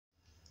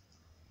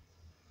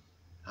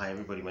Hi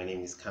everybody, my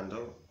name is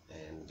Kando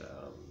and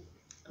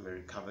I'm a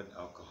recovered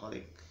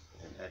alcoholic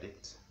and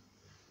addict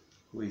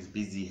who is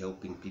busy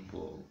helping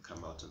people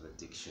come out of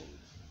addiction,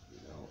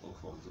 all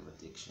forms of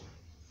addiction.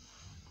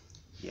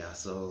 Yeah,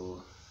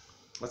 so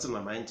what's on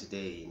my mind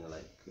today,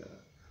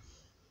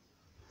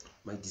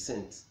 my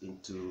descent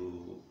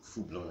into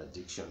full-blown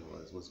addiction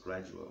was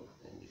gradual,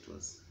 and it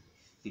was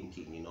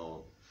thinking,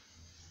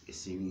 a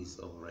series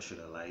of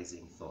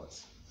rationalizing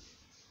thoughts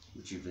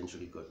which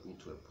eventually got me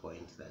to a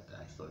point that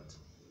I thought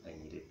I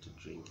needed to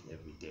drink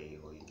every day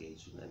or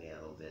engage in any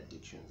other of the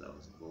addictions I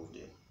was involved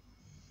in,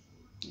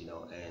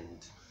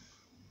 and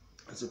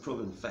it's a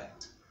proven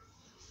fact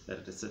that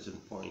at a certain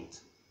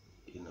point,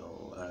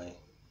 I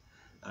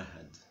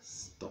had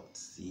stopped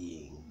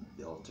seeing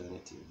the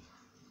alternative.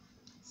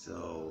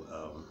 So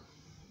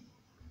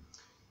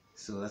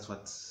that's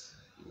what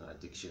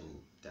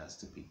addiction does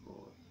to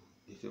people.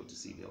 They fail to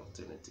see the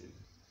alternative,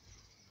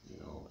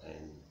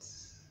 and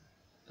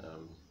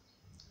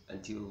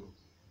until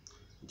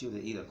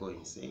they either go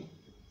insane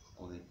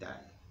or they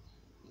die.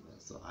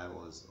 So I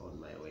was on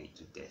my way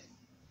to death.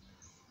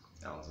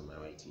 I was on my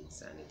way to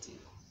insanity,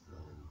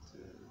 and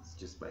it's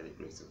just by the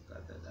grace of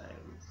God that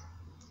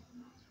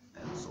I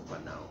am sober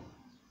now,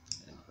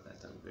 and for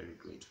that I'm very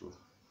grateful.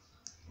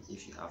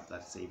 If you have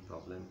that same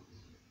problem,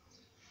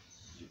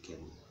 you can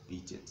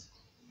beat it.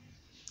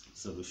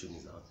 Solution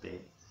is out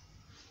there.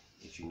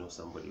 If you know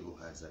somebody who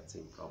has that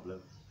same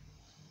problem,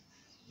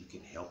 you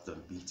can help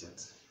them beat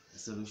it. The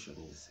solution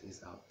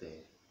is out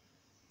there.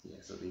 Yeah,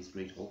 so there's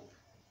great hope.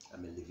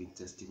 I'm a living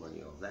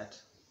testimony of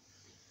that.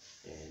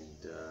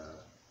 And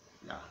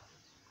yeah,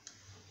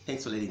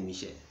 thanks for letting me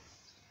share.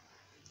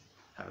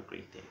 Have a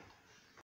great day.